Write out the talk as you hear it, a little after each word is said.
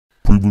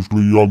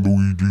Previously on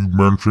Luigi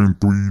Mansion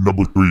 3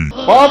 number 3.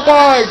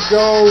 Bye-bye,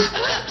 Ghost!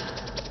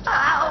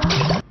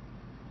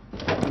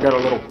 Got a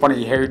little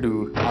funny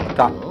hairdo on the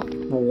top.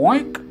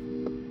 Boink!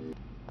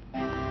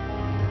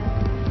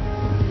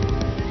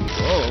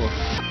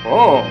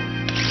 Oh!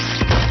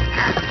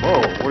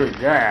 Whoa, what is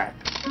that?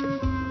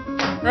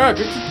 Yeah,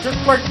 this is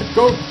just like the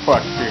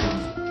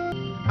Ghostbusters.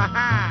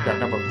 Got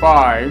number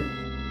 5.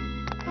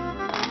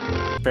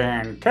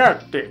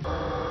 Fantastic!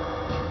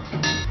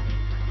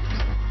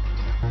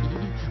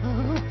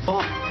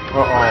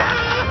 Uh-oh.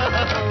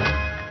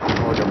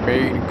 Oh, the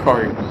Maid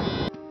cart.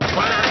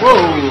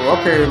 Whoa,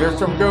 okay, there's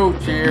some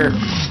ghosts here.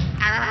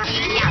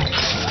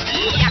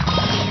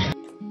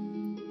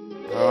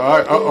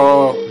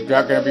 Uh-oh. Is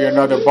that gonna be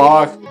another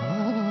boss?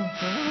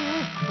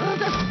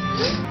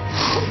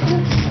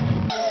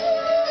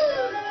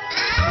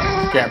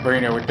 Can't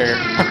bring it with there.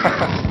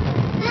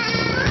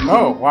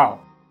 Oh, wow.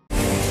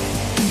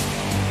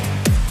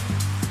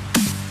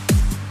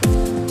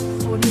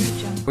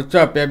 What's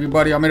up,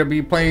 everybody? I'm gonna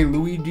be playing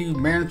Luigi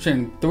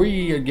Mansion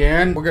 3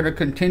 again. We're gonna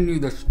continue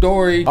the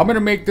story. I'm gonna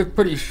make this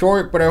pretty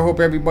short, but I hope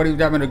everybody's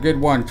having a good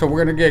one. So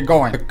we're gonna get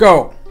going. Let's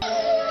go!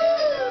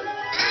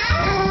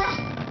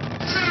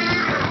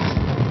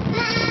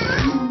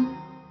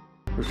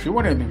 She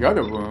went in the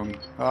other room.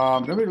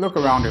 Let me look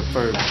around it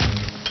first.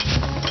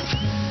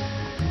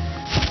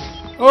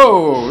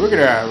 Oh, look at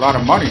that. A lot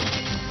of money.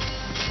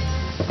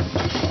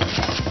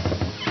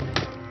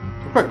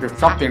 Looks like there's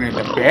something in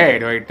the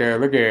bed right there.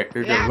 Look at it.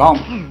 There's a lump.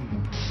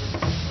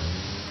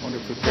 Wonder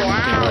if there's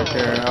anything right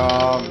there.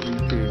 Let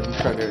me see. Let me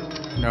try this.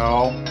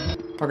 No.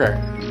 Okay.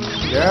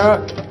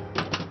 Yeah.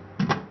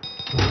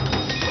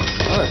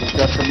 Alright, we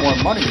got some more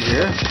money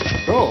here.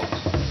 Cool.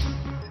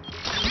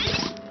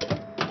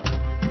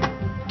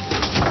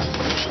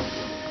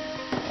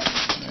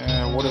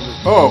 What is it?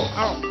 Oh!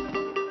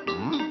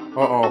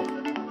 Uh-oh.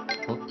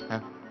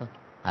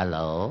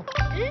 Hello?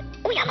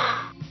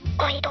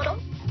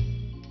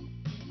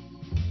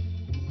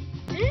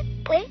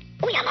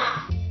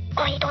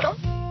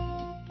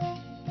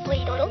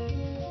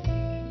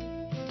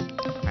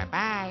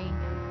 Bye-bye.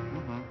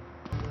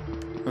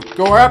 Let's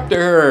go after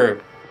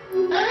her!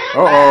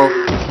 Uh-oh.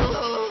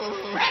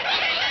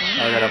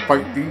 I gotta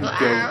fight these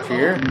ghosts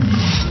here.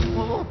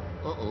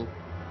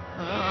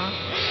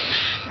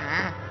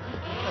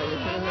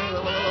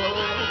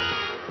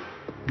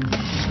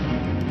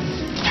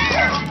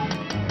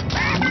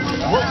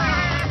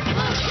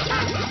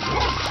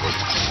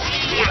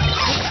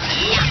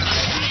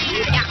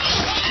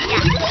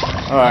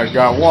 Alright,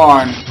 got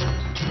one.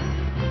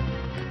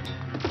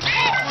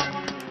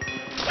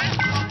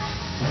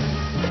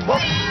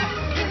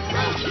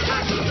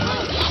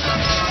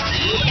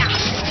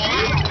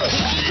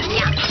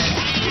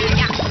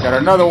 Got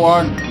another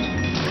one.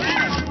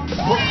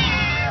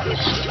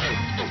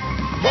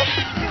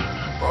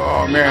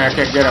 Oh man, I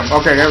can't get him.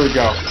 Okay, there we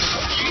go.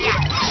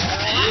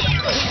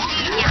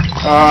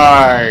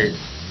 Alright.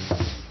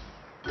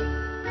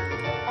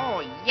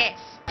 Oh, yes.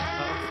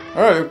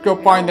 Alright, let's go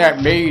find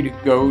that Maid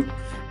ghost.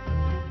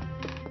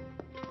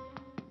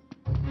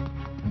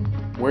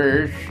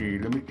 Where is she?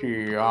 Let me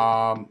see.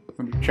 Let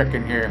me check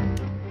in here.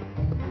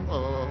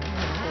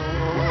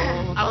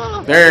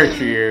 There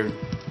she is.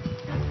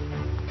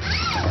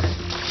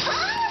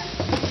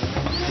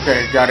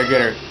 Okay, gotta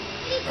get her.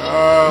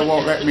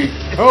 Won't let me.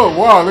 Oh,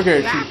 wow, look at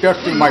it. She's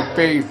dusting my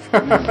face.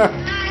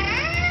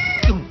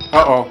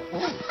 Uh-oh.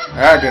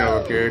 That didn't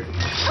look good.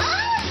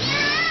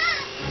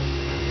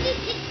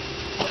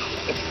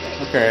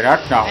 Okay,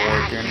 that's not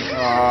working.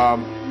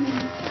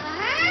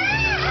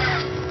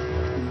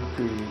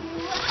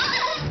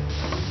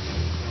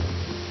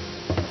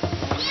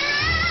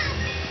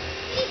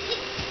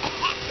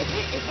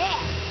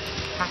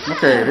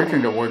 Okay, this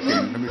isn't working.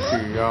 Let me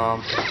see.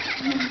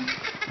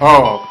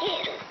 Oh.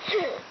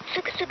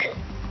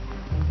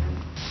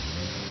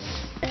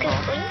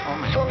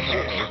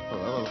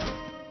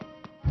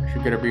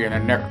 She's gonna be in the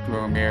next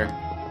room here.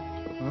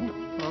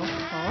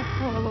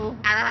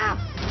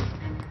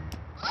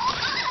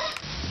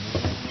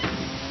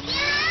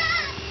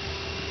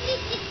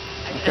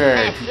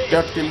 Okay, she's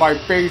dusting my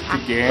face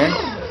again.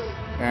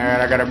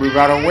 And I gotta move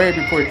out of the way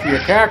before she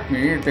attacks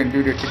me and then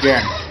do this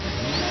again.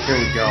 Here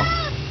we go.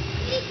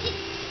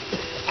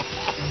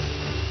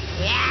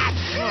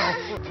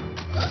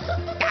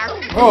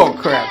 Oh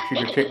crap, she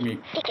just hit me.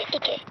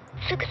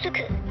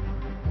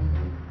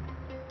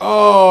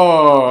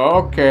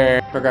 Oh,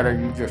 okay. I gotta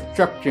use a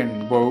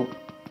suction rope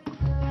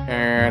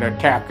and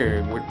attack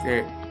her with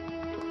it.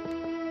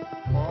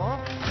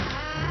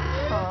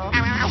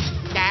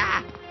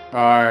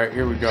 Alright,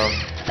 here we go.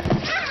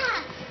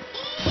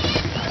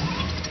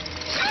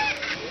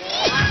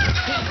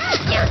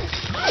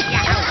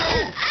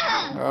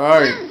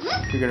 Alright,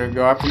 you gonna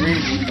go after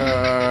me?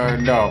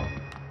 No.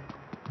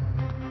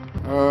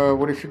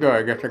 Where did she go?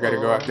 I guess I gotta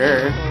go out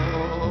there.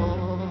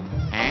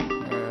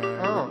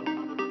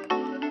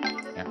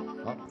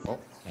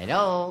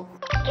 Hello?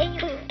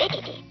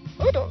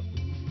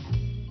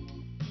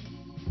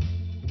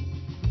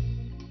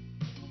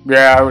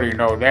 Yeah, I already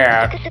know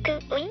that.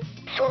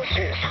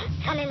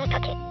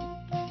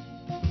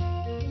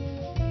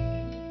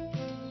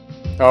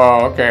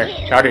 Oh,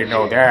 okay. I didn't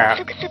know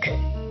that.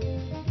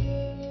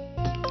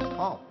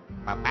 Oh,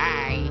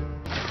 bye-bye.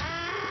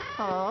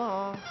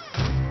 Oh.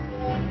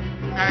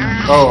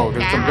 Oh,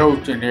 there's some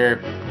notes in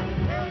here.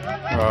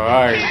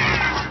 Alright.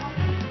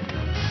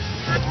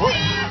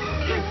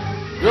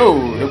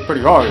 Yo, they're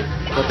pretty hard.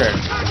 Okay.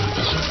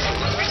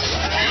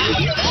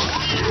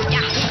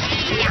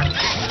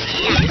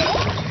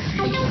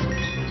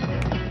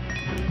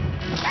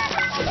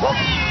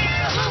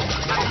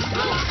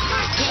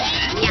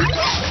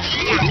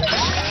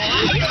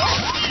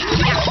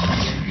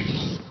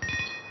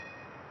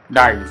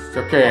 Nice.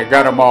 Okay, I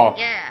got them all.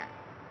 Yeah.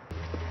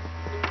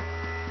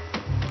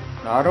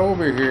 Not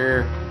over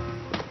here.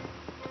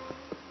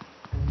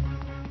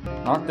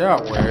 Not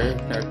that way.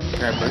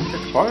 Can I break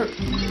this part?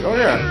 Oh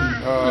yeah.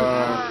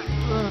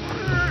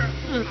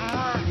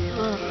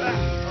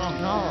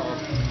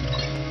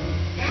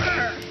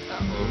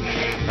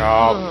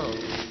 No.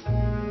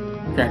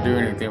 Can't do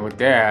anything with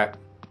that.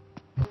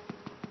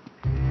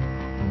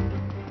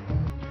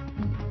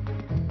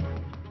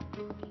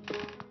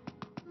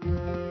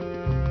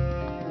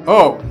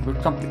 Oh,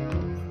 there's something.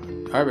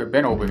 I haven't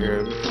been over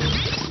here.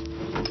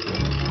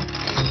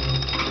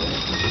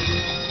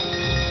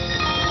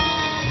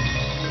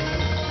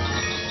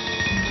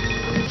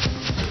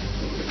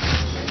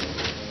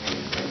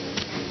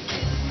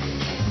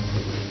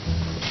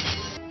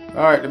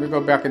 Alright, let me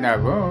go back in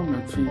that room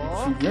and see if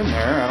she's in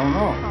there. I don't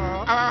know.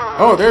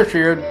 Oh, there she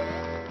is.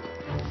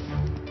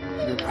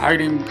 She's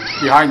hiding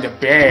behind the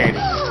bed.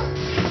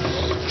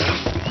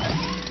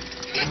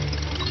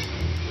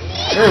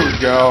 There we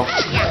go.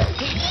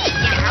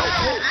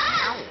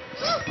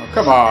 Oh,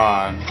 come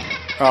on.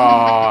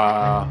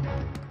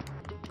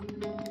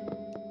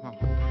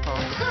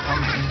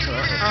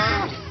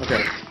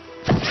 Okay.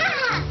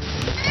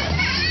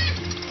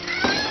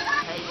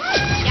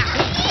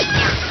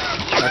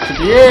 That should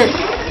be it.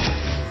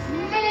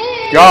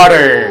 Got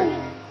her.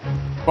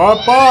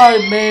 Bye-bye,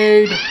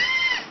 Maid.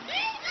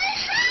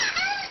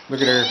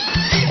 Look at her.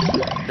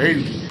 Hey.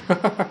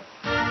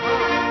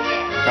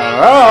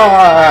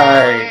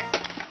 Alright.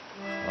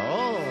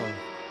 Oh.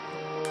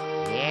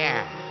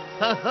 Yeah.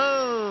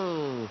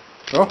 Ho-ho.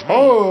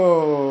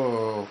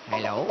 Oh-ho.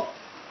 Hello.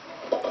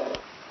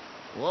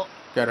 Whoa.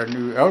 Got a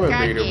new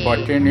elevator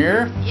button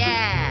here.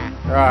 Yeah.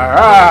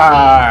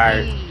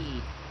 Alright.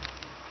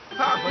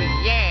 Oh,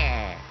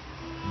 yeah.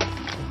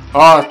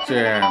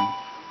 Awesome.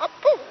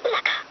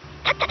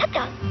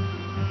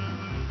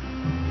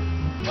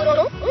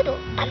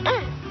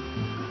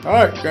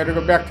 Alright, gotta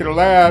go back to the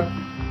lab.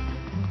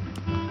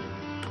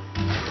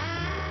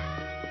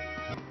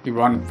 He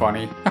run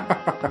funny.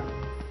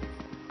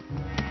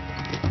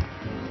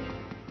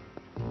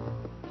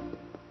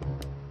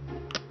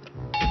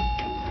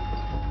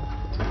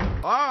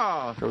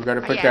 Oh. So we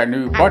gotta put that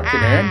new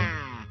button in.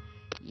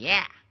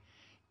 Yeah.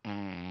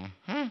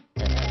 Uh-huh.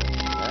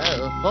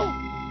 Oh.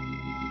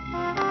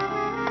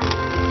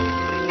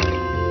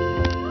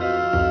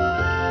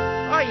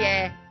 Oh,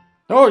 yeah.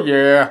 Oh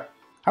yeah.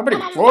 How many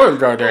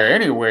floors are there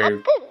anyway?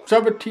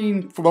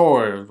 17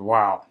 floors.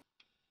 Wow.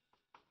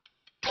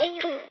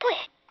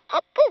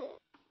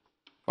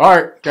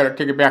 Alright, gotta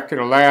take it back to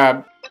the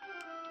lab.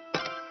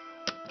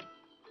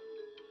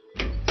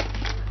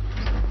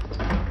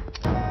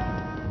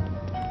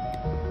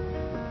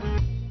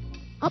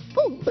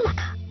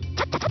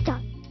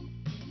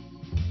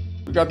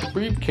 We got the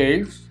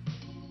briefcase.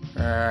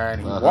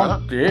 And he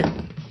wants it.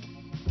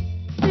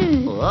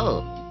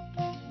 Whoa.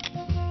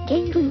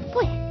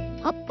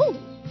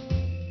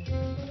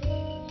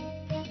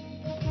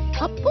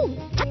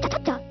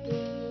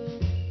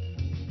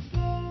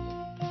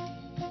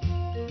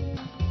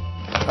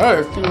 Oh,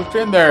 let's see what's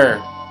in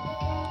there.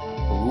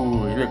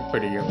 Ooh, he looks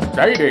pretty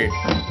excited.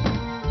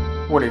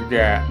 What is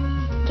that?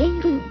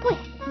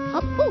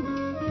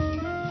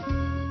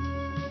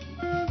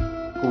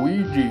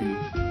 Luigi.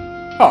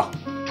 Huh,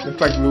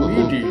 looks like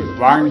Luigi.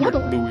 Rhymes with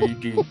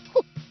Luigi.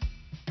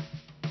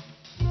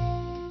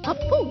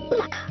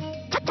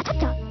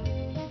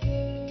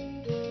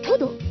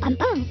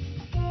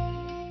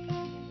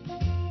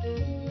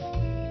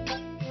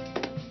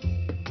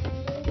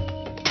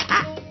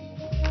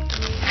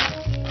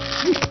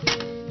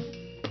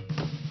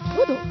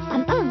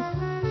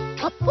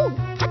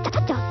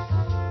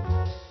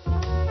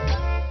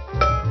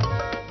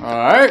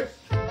 Alright.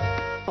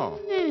 Oh.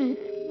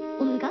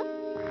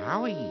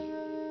 Wowie.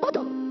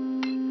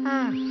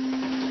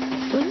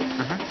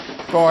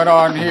 What's going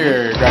on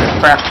here? Got a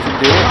crap to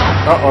do?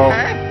 Uh-oh.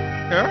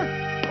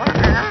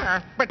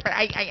 But I.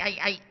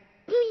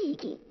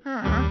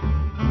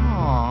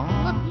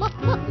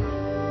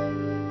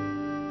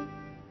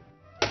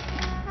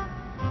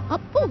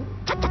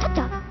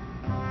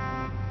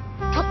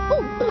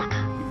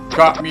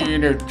 Caught me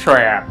in a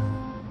trap.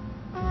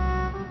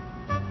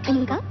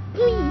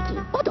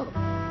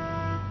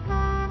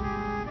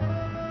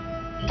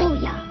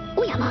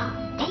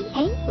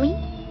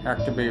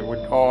 Activate with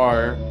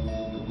R.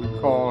 We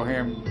call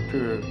him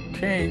to the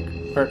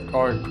tank. Press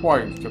R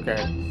twice.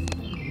 Okay.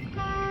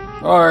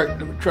 Alright,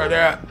 let me try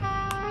that.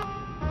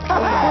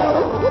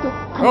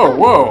 Oh,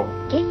 whoa.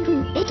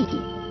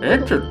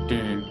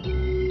 Interesting.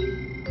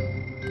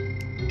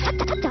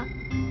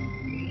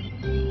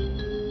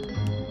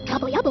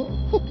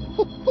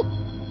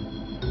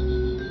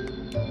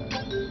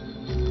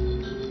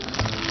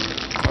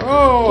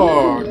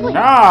 Oh,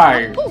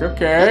 nice.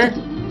 Okay.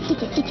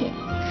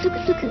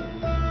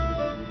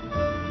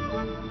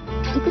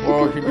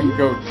 Well, he can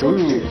go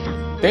through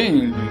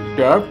things and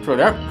stuff, so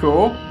that's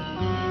cool.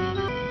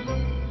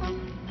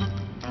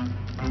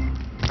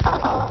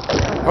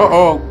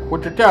 Uh-oh,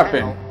 what just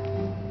happened?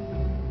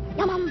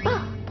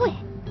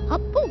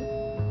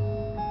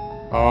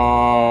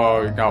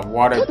 Oh, he got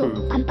waterproof.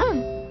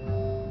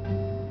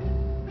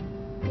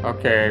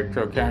 Okay,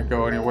 so can't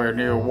go anywhere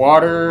near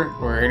water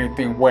or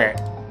anything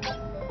wet.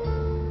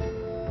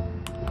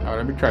 Oh,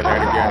 let me try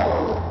that again.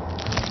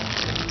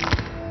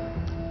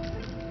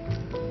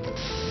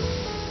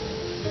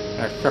 Can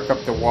I suck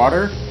up the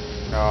water?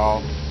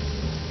 No.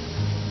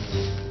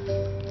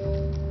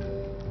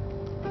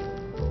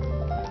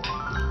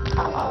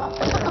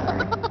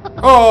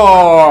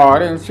 Oh, I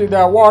didn't see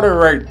that water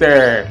right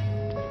there.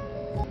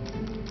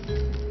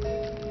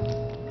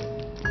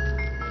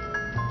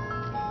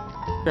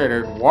 Okay,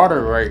 there's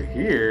water right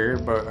here,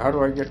 but how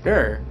do I get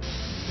there?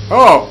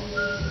 Oh!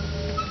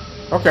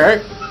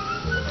 Okay.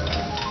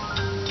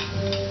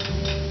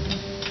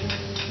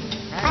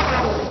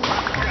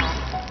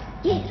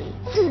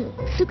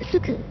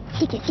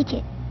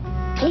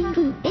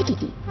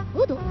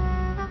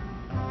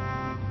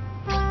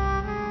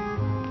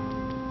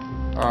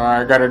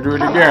 I gotta do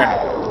it again.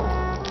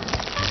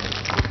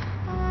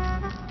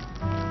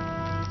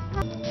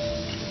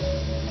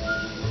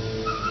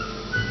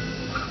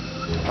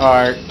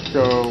 Alright,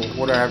 so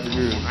what do I have to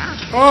do?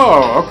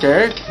 Oh,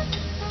 okay.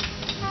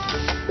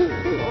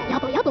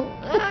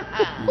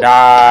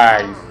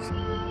 Nice.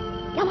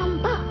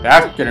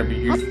 That's gonna be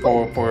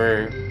useful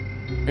for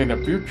in the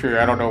future.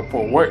 I don't know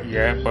for what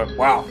yet, but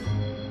wow.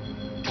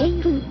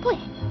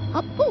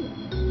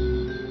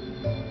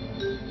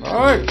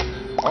 Alright,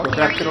 go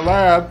back to the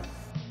lab.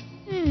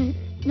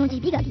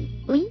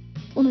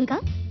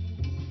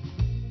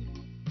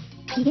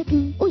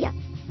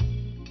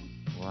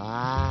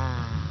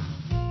 Wow.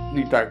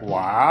 He's like,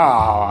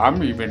 wow,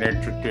 I'm even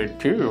interested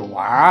too.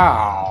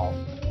 Wow.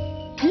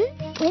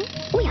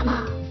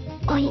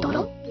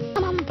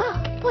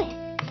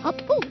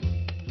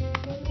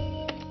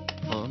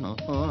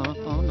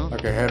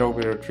 Okay, head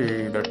over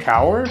to the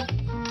tower.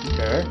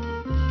 Okay.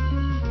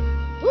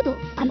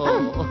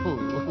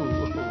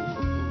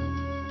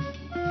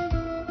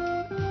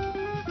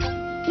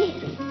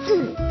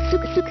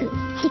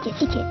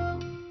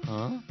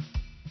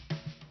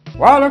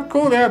 Wow, that's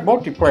cool. They have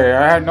multiplayer.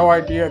 I had no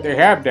idea they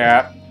have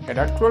that. And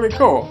that's really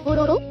cool.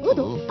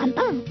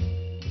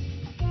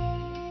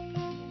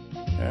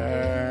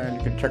 And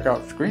you can check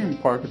out Scream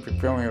Park if you're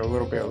feeling a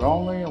little bit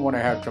lonely and want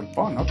to have some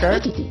fun. Okay.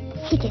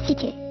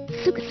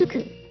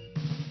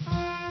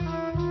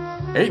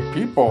 8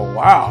 people.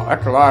 Wow,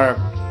 that's a lot of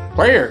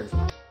players.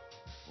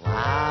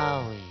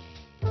 Wow.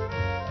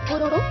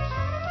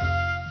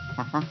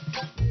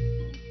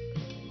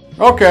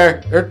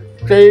 Okay,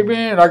 it's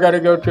saving. I gotta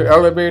go to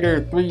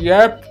elevator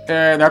 3F,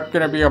 and that's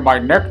gonna be on my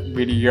next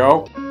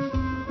video.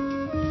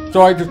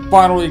 So I just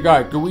finally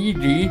got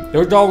Gooigi.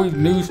 There's always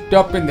new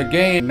stuff in the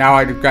game. Now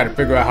I just gotta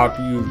figure out how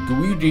to use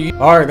Gooigi.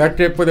 Alright, that's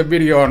it for the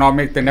video, and I'll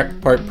make the next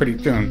part pretty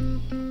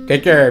soon.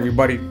 Take care,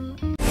 everybody.